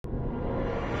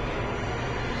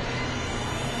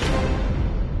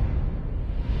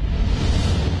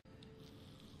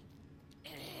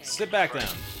sit back down.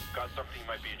 Got something you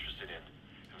might be interested in.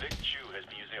 Vic Chu has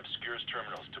been using obscure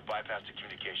terminals to bypass the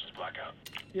communications blackout.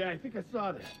 Yeah, I think I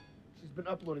saw that. She's been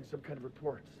uploading some kind of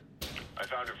reports. I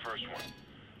found her first one.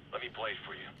 Let me play it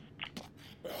for you.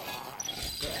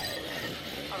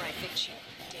 Alright, Vic Chu,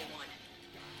 day one.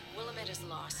 Willamette is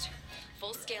lost.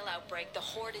 Full-scale outbreak, the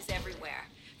horde is everywhere.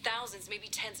 Thousands, maybe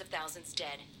tens of thousands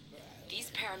dead. These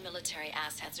paramilitary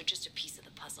asshats are just a piece of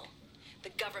the puzzle. The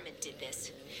government did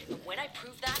this. And when I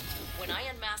prove that, when I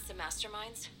unmask the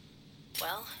masterminds,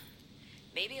 well,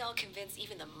 maybe I'll convince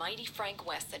even the mighty Frank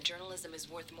West that journalism is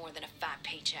worth more than a fat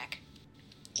paycheck.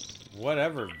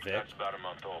 Whatever, Vic. That's about a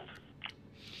month old.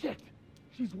 Shit!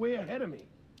 She's way ahead of me.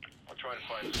 I'll try to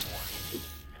find some more.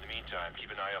 In the meantime,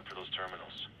 keep an eye out for those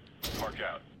terminals. Park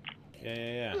out.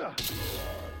 Yeah.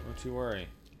 Don't you worry.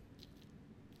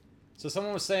 So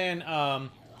someone was saying,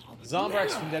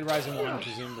 Zombrex from Dead Rising 1,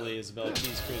 presumably Isabella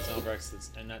Keys created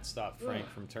Zombrex, and that stopped Frank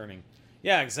from turning.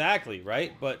 Yeah, exactly,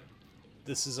 right? But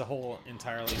this is a whole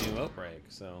entirely new outbreak,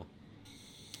 so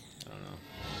I don't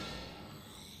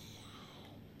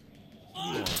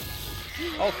know.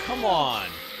 Oh, come on!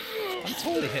 I'm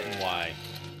totally hitting Y.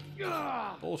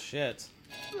 Bullshit.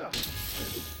 I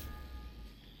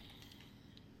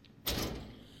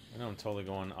know I'm totally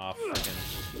going off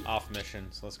freaking off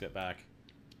mission, so let's get back.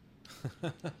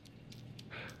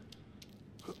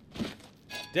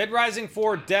 Dead Rising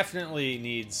 4 definitely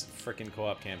needs frickin'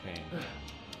 co-op campaign.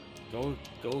 Go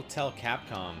tell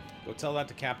Capcom. Go tell that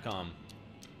to Capcom.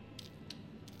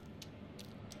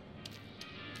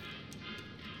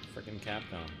 Frickin'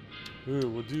 Capcom. Ooh,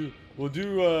 we'll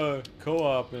do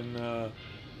co-op we'll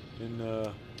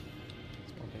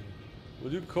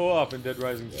do co-op in Dead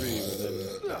Rising 3, but then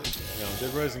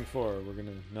Dead Rising 4 we're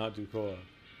gonna not do co-op.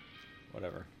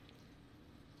 Whatever.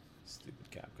 Stupid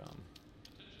Capcom.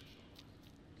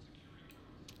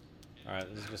 Alright,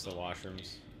 this is just the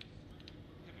washrooms.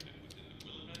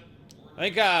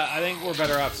 I think we're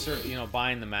better off,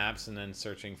 buying the maps and then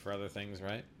searching for other things,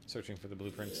 right? Searching for the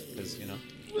blueprints, because,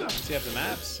 once you have the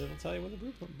maps, it'll tell you where the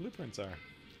blueprints are.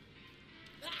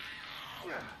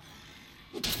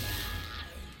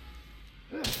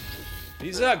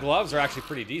 These gloves are actually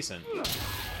pretty decent.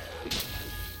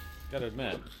 Gotta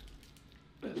admit.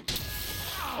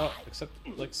 Oh, except,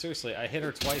 like, seriously, I hit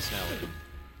her twice now.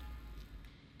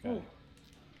 Okay.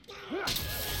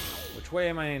 Which way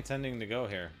am I intending to go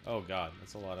here? Oh god,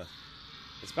 that's a lot of...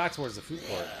 It's back towards the food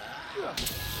court.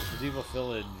 Medieval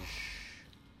village.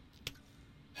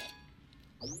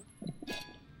 Let's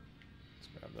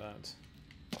grab that.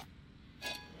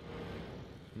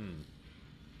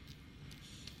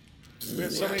 We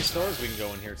have so many stores we can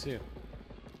go in here too.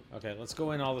 Okay, let's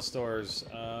go in all the stores.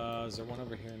 Is there one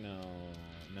over here? No.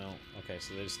 No. Okay,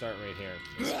 so they start right here.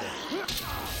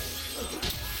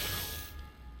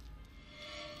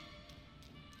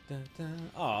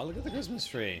 Oh, look at the Christmas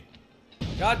tree.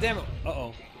 God damn it.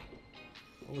 Uh-oh.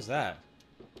 What was that?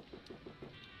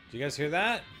 Did you guys hear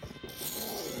that?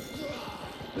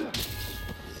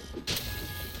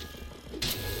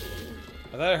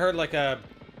 I thought I heard like a...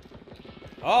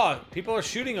 Oh, people are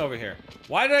shooting over here.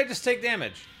 Why did I just take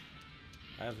damage?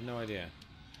 I have no idea.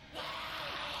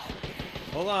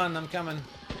 Hold on, I'm coming.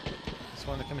 Just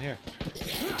wanted to come here.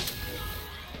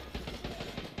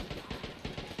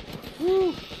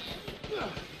 Woo!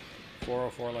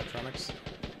 404 electronics.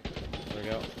 There we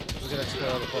go. Look at that explode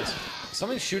all over the place. Is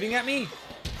someone shooting at me?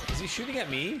 Is he shooting at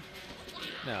me?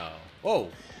 No.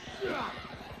 Whoa!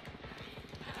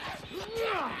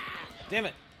 Damn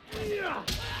it!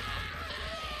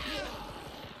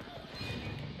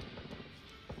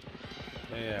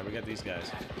 Yeah, we got these guys.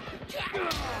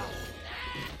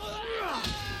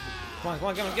 Come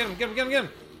on, get him!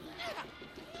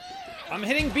 I'm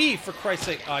hitting B, for Christ's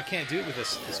sake. Oh, I can't do it with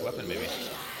this weapon, maybe.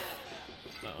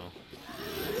 Uh-oh.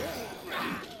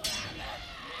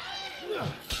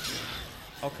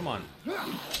 Oh, come on.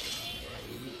 Come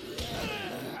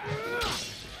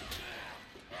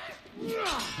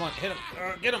on, hit him.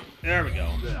 Get him. There we go.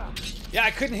 Yeah,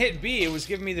 I couldn't hit B. It was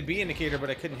giving me the B indicator, but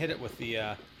I couldn't hit it with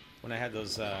the, when I had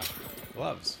those,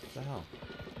 gloves. What the hell?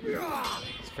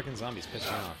 These freaking zombies pissed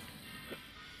me off.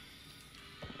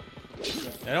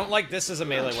 I don't like this as a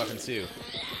melee weapon, too.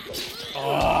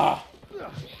 Oh!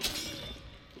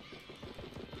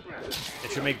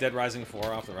 It should make Dead Rising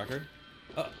 4 off the record.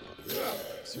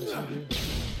 Seriously, dude?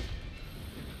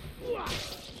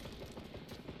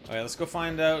 Okay, let's go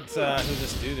find out who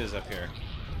this dude is up here.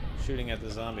 Shooting at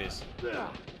the zombies. Uh-oh.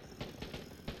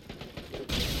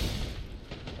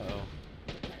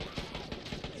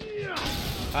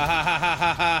 Ha ha ha ha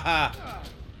ha ha ha!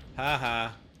 Ha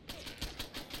ha.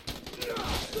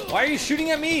 Why are you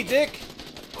shooting at me, dick?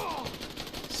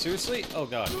 Seriously? Oh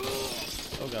god.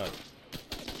 Oh god.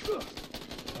 Oh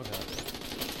god.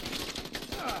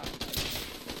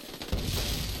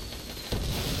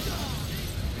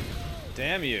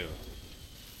 Damn you.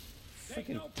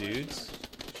 Freaking dudes.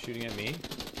 Shooting at me.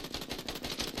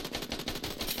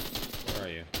 Where are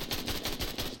you?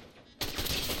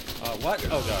 What?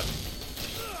 Oh god.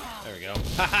 There we go.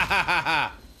 Ha ha ha ha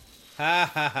ha!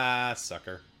 Ha ha ha,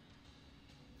 sucker.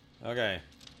 Okay.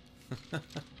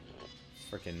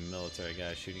 Freaking military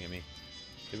guy shooting at me.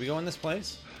 Did we go in this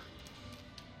place?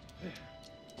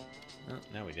 Oh,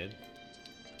 now we did.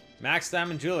 Max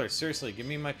Diamond Jeweler, seriously, give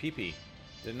me my PP.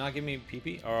 Did it not give me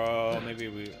PP? Oh, maybe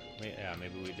we... Yeah,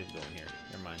 maybe we did go in here.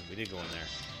 Never mind, we did go in there.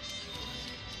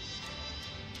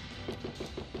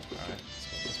 Alright, let's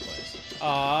go in this place.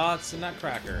 Aw, it's a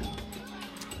nutcracker.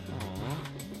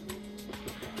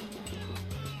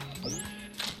 Aww.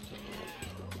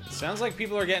 Sounds like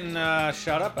people are getting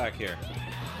shot up back here.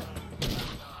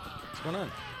 What's going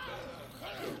on?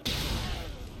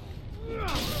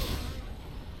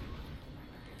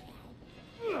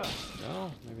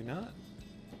 No, maybe not.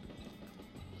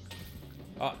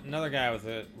 Oh, another guy with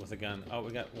a gun. Oh,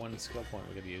 we got one skill point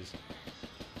we could use.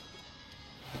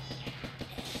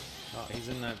 Oh, he's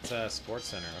in that sports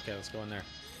center. Okay, let's go in there.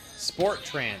 Sport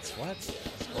trance. What?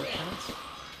 Sport trance?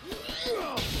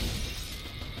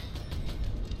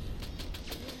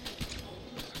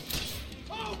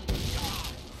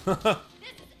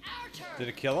 Did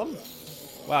it kill him?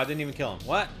 Wow, it didn't even kill him.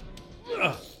 What?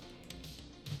 Ugh.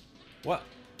 What?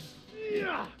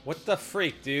 What the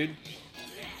freak, dude?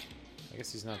 I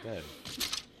guess he's not dead.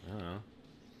 I don't know.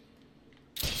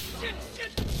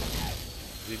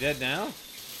 Is he dead now?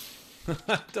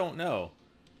 I don't know.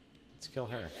 Let's kill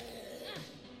her.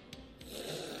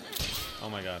 Oh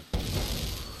my god.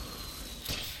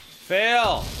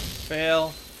 Fail!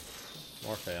 Fail.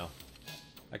 More fail.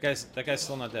 That guy's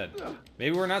still not dead.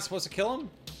 Maybe we're not supposed to kill him?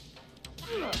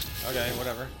 Okay,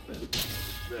 whatever.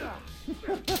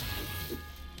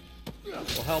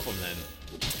 We'll help him then.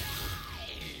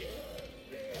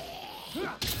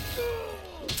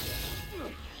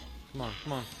 Come on,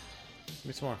 come on. Give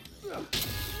me some more.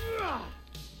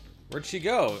 Where'd she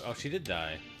go? Oh, she did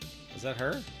die. Is that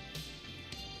her?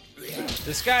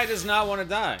 This guy does not want to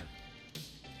die.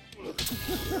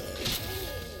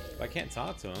 I can't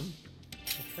talk to him.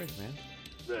 What the frig, man?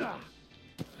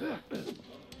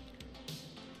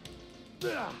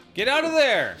 Get out of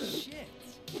there! Shit.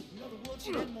 You know the world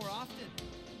should end more often.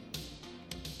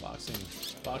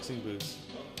 Boxing boots.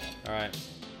 Alright.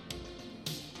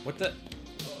 What the?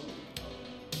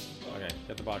 Okay,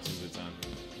 got the boxing boots on.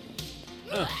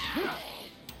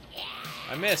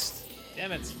 I missed.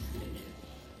 Damn it.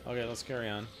 Okay, let's carry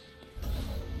on.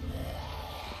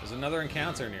 There's another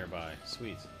encounter nearby.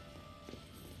 Sweet.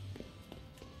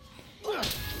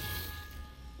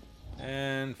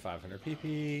 And 500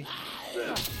 PP.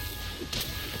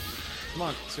 Come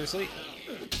on, seriously?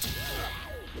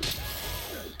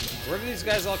 Where did these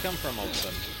guys all come from all of a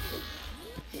sudden?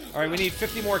 Alright, we need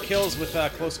 50 more kills with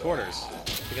close quarters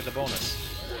to get the bonus.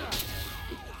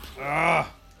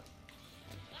 Ah!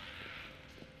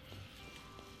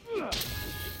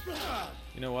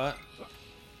 You know what?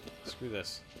 Screw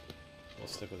this. We'll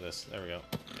stick with this. There we go.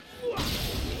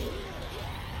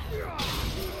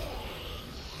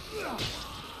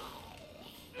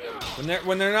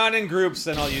 When they're not in groups,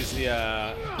 then I'll use the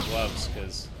gloves,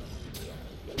 because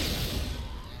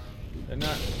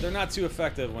they're not too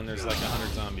effective when there's like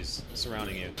 100 zombies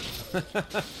surrounding you.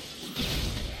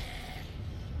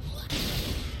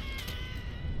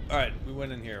 All right, we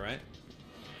went in here, right?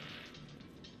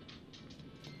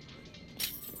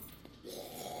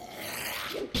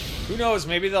 Who knows?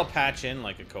 Maybe they'll patch in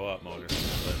like a co-op mode or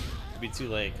something, but it'd be too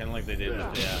late. Kind of like they did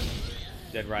with the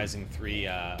Dead Rising 3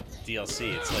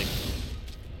 DLC. It's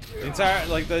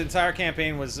like the entire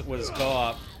campaign was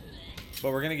co-op,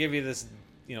 but we're gonna give you this,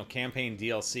 you know, campaign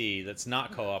DLC that's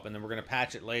not co-op, and then we're gonna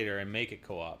patch it later and make it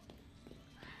co-op.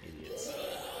 Idiots.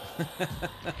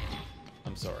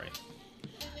 I'm sorry.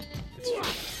 It's true.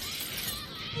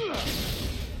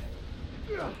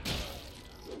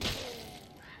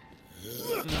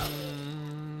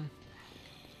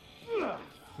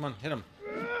 Come on, hit him.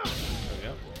 There we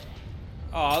go.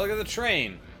 Oh, look at the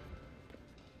train.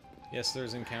 Yes,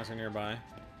 there's an encounter nearby.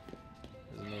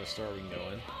 There's another store we can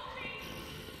go in.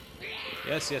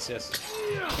 Yes, yes, yes.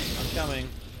 I'm coming.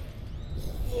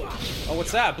 Oh,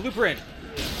 what's that? Blueprint.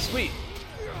 Sweet.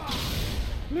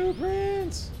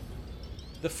 Blueprints.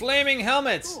 The flaming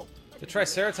helmets. The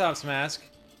Triceratops mask.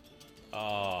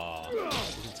 Oh, we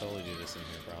can totally do this in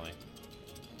here, probably.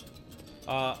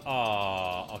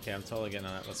 Oh, okay, I'm totally getting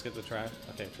on it. Let's get the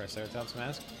Triceratops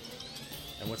mask.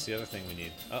 And what's the other thing we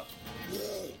need? Oh.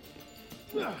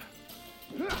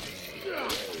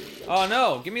 Oh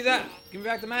no, give me that. Give me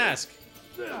back the mask.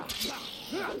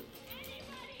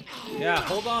 Yeah,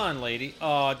 hold on, lady.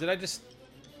 Oh, did I just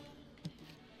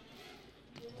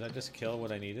kill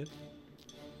what I needed?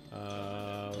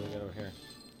 What do we got over here?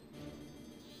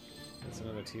 That's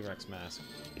another T-Rex mask.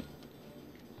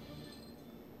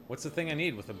 What's the thing I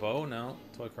need? With a bow? No.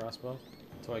 Toy crossbow?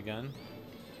 Toy gun?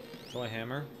 Toy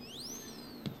hammer?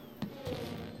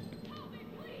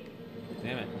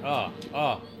 Damn it. Oh.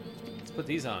 Let's put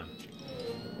these on.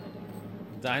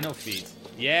 Dino feet.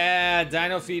 Yeah,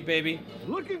 dino feet, baby.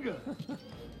 Looking good.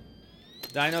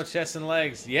 Dino chest and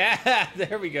legs. Yeah,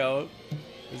 there we go.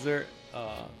 Is there...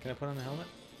 can I put on the helmet?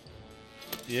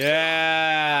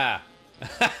 Yeah!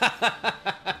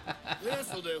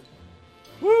 This'll do.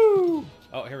 Woo!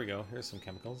 Oh, here we go. Here's some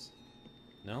chemicals.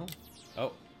 No?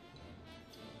 Oh.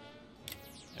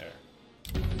 There.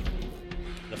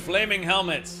 The flaming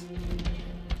helmets.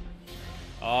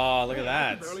 Oh, look at I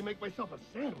that. can barely make myself a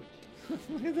sandwich.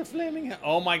 Look at the flaming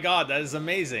Oh my god, that is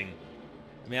amazing.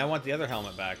 I mean, I want the other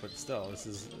helmet back, but still, this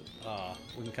is...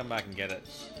 we can come back and get it.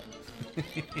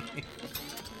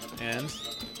 And...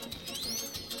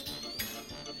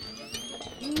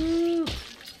 Woo!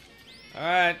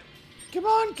 Alright. Come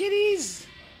on, kitties!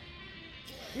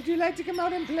 Would you like to come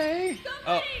out and play?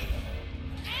 Oh.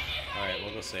 Alright,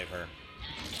 we'll go save her.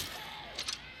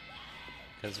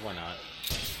 Because why not?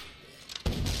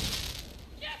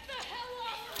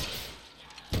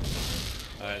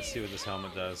 Alright, let's see what this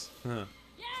helmet does.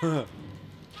 Oh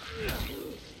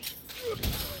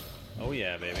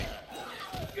yeah, baby.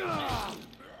 Come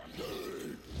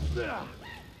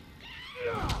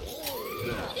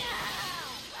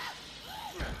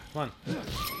on.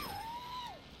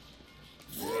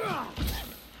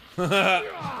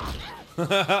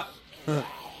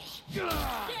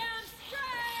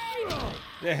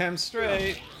 Damn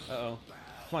straight. Uh-oh.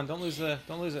 Come on, don't lose it.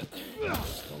 Don't lose it.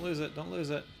 Don't lose it. Don't lose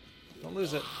it. Don't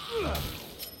lose it.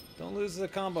 Don't lose the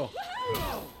combo.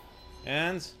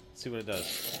 And let's see what it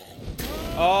does.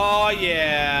 Oh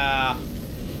yeah.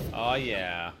 Oh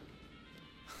yeah.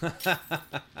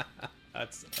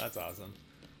 That's awesome.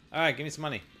 All right, give me some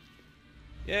money.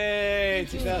 Yay,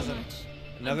 2,000.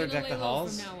 Another deck the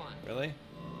halls? Really?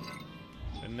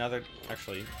 Another.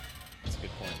 Actually, that's a good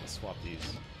point. Let's swap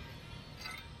these.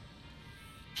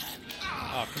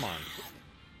 Oh, come on.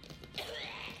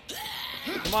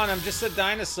 Come on, I'm just a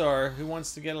dinosaur who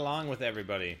wants to get along with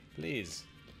everybody. Please.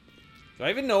 Do I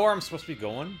even know where I'm supposed to be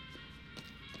going?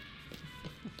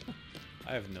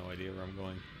 I have no idea where I'm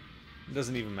going. It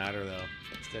doesn't even matter, though.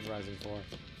 It's Dead Rising 4.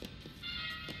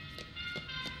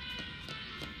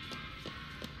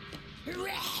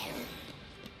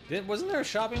 Wasn't there a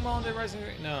shopping mall in Dead Rising 3?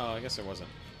 No, I guess there wasn't.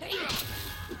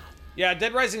 Yeah,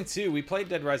 Dead Rising 2. We played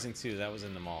Dead Rising 2. That was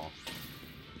in the mall.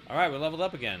 Alright, we leveled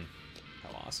up again. How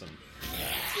awesome.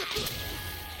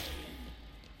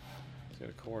 Let's get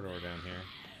a corridor down here.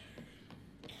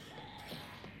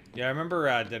 Yeah, I remember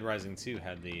Dead Rising 2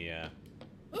 had the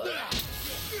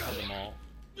mall.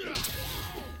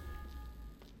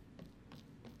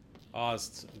 Oh,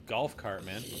 it's a golf cart,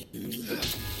 man.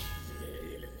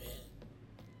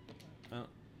 Oh,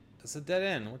 it's a dead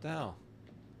end. What the hell?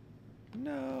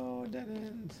 No, dead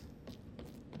end.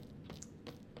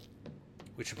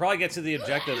 We should probably get to the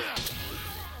objective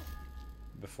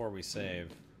before we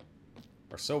save.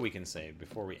 Or so we can save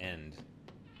before we end.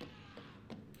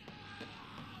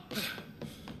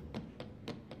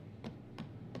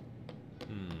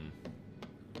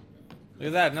 Look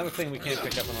at that, another thing we can't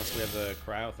pick up unless we have the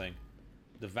cryo thing.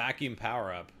 The vacuum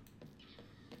power-up.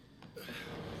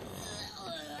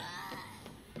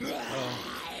 Oh.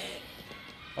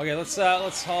 Okay, let's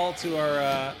haul to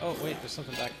our, oh, wait, there's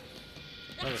something back.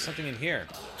 No, there's something in here.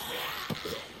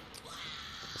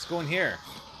 Let's go in here.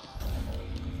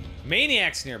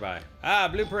 Maniacs nearby. Ah,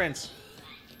 blueprints.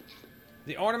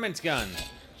 The ornament gun.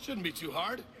 Shouldn't be too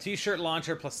hard. T-shirt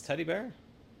launcher plus teddy bear.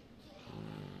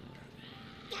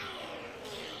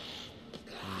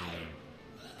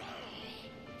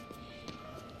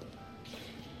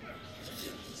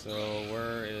 So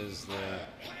where is the...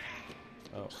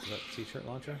 Oh, is that t-shirt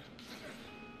launcher?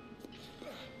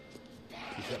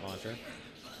 T-shirt launcher.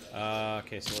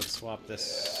 Okay, so let's swap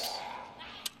this.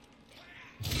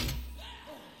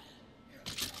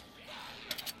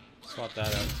 Swap that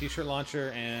out. T-shirt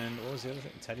launcher and what was the other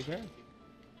thing? Teddy bear?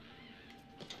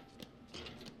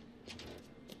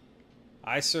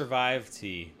 I survived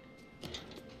T.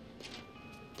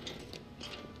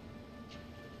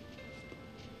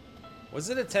 Was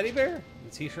it a teddy bear?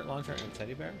 The t-shirt launcher and a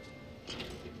teddy bear?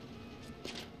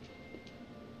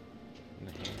 In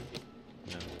the hand?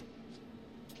 No.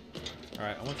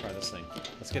 Alright, I want to try this thing.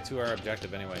 Let's get to our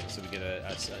objective anyway, so we get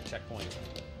a checkpoint.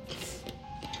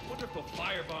 Wonderful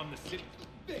firebomb the city.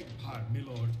 Beg pardon, my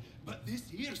lord, but this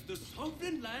here's the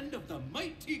sovereign land of the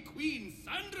mighty Queen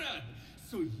Sandra,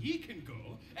 so ye can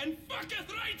go and fucketh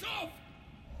right off!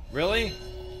 Really?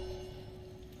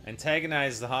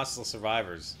 Antagonize the hostile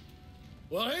survivors.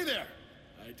 Well, hey there.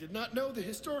 I did not know the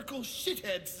Historical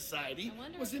Shithead Society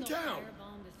was in town.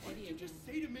 What did you just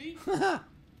say to me?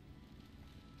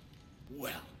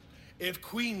 Well, if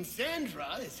Queen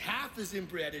Sandra is half as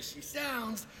inbred as she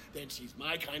sounds, then she's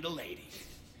my kind of lady.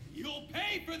 You'll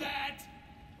pay for that!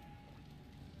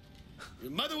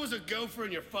 Your mother was a gopher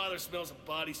and your father smells of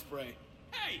body spray.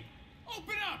 Hey,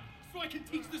 open up so I can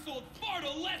teach this old fart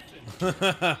a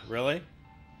lesson! Really?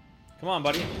 Come on,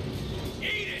 buddy.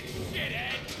 Eat it,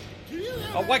 shithead!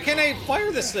 Oh, why can't I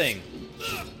fire this thing?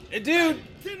 Dude!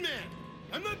 Tin Man,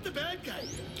 I'm not the bad guy.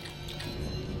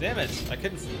 Damn it! I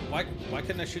couldn't. Why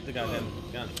couldn't I shoot the goddamn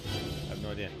gun? I have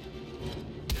no idea.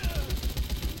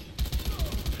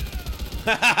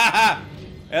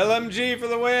 LMG for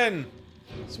the win!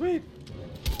 Sweet.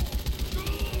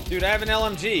 Dude, I have an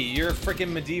LMG. You're a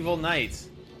freaking medieval knight.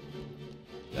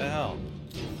 The hell?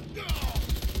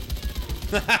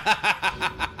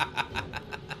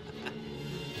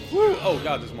 Woo! Oh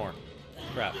god, there's more.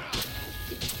 Crap.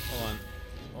 Hold on.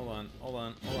 Hold on. Hold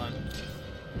on. Hold on.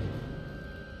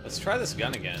 Let's try this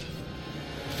gun again.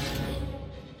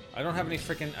 I don't have any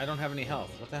freaking. I don't have any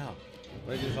health. What the hell?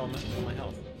 What did I do with all my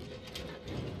health?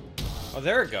 Oh,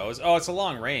 there it goes. Oh, it's a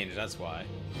long range. That's why.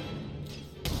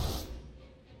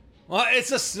 Well,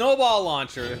 it's a snowball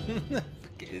launcher.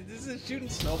 Is it shooting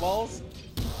snowballs?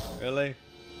 Really?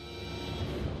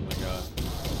 Oh my god.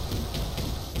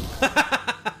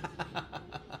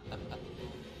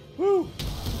 Woo!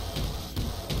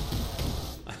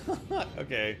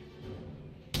 Okay.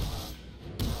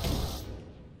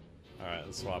 Alright,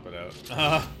 let's swap it out.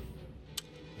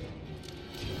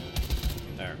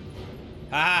 There.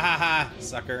 Ha ha ha ha!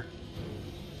 Sucker.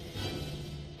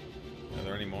 Are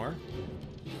there any more?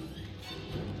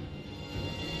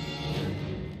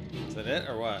 Is that it,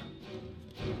 or what?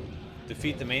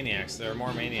 Defeat the maniacs. There are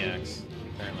more maniacs,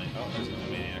 apparently. Oh, there's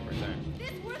another maniac right there.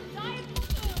 This worth dying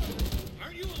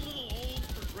Aren't you a little old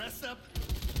for dress up?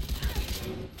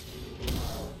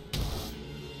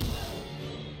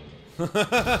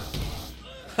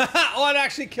 Oh, it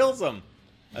actually kills them.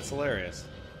 That's hilarious.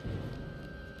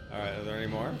 Alright, are there any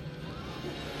more?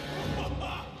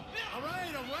 Alright,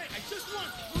 I just want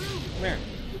through. Come here.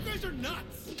 You guys are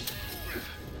nuts.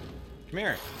 Come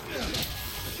here.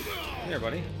 Come here,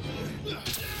 buddy.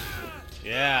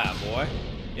 Yeah, boy.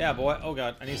 Yeah, boy. Oh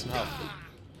god, I need some help.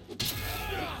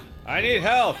 I need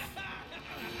health!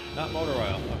 Not motor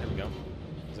oil. Oh, here we go.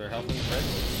 Is there health in the fridge?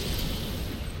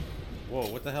 Whoa,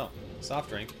 what the hell? Soft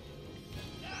drink.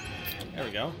 There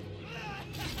we go.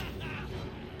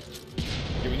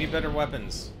 Okay, we need better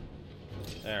weapons.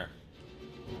 There.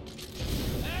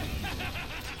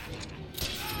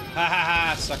 Ha ha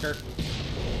ha, sucker.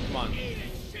 Come on.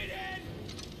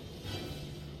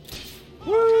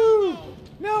 Woo!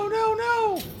 No, no,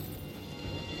 no!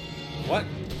 What?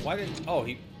 Why did... Oh,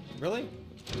 he... Really?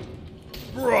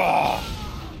 Bruh!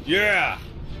 Yeah!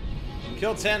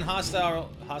 Kill 10 hostile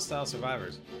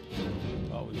survivors.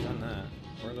 Oh, we've done that.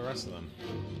 Where are the rest of them?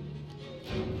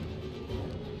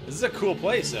 This is a cool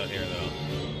place out here, though.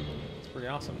 It's pretty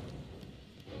awesome.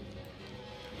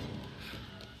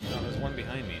 No, there's one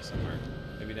behind me somewhere.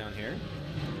 Maybe down here?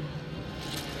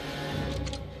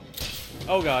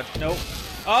 Oh god, nope.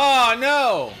 Oh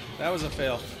no! That was a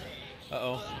fail.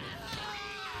 Uh-oh.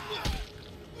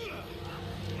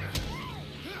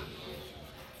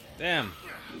 Damn.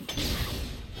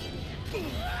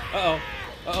 Uh-oh.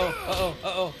 Uh-oh. Uh-oh.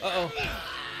 Uh-oh. Uh-oh.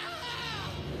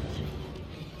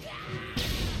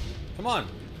 Come on.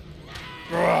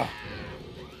 Ugh.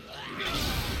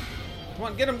 Come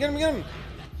on, get him, get him, get him!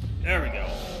 There we go.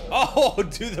 Oh,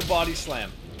 do the body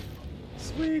slam.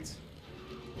 Sweet.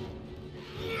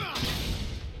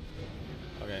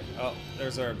 Okay. Oh,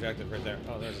 there's our objective right there.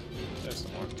 Oh, there's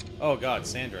some more. Oh god,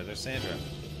 Sandra. There's Sandra.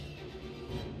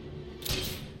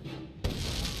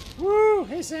 Woo!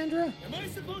 Hey, Sandra. Am I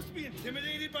supposed to be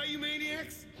intimidated by you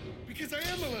maniacs? Because I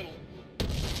am a little.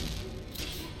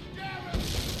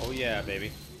 Oh yeah,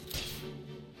 baby.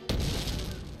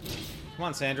 Come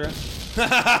on, Sandra.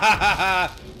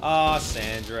 Aw,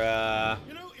 Sandra.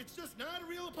 You know, it's just not a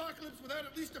real apocalypse without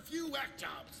at least a few whack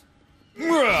jobs.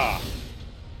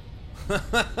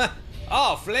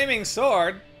 Oh, flaming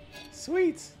sword.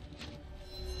 Sweet.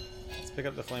 Let's pick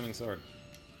up the flaming sword.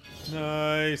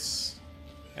 Nice.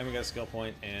 And we got a skill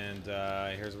point, and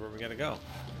here's where we gotta go.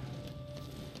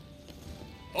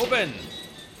 Open!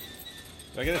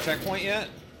 Do I get a checkpoint yet?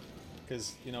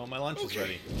 Because, you know, my lunch is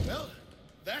ready. Well,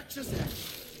 that just happened.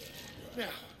 Now,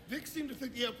 Vic seemed to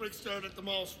think the outbreak started at the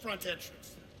mall's front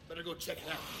entrance. Better go check it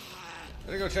out.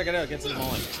 Better go check it out. Get some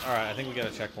mulling. Alright, I think we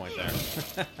got a checkpoint there.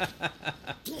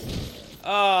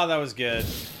 Oh, that was good.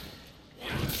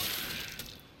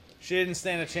 She didn't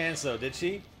stand a chance, though, did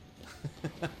she?